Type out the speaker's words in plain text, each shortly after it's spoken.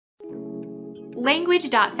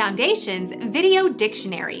Language.Foundation's Video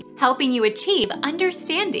Dictionary, helping you achieve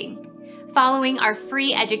understanding. Following our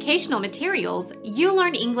free educational materials, you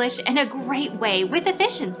learn English in a great way with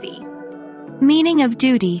efficiency. Meaning of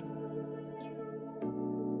duty.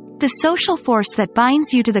 The social force that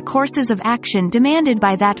binds you to the courses of action demanded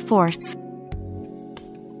by that force.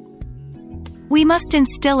 We must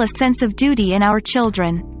instill a sense of duty in our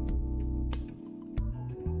children.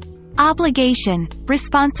 Obligation,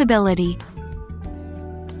 responsibility.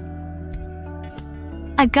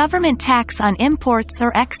 A government tax on imports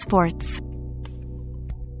or exports.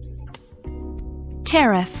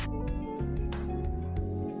 Tariff.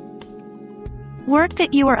 Work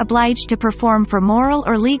that you are obliged to perform for moral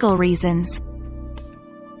or legal reasons.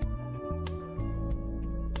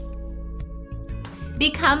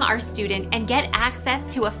 Become our student and get access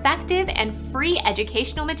to effective and free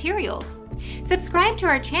educational materials. Subscribe to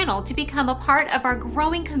our channel to become a part of our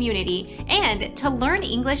growing community and to learn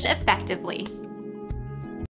English effectively.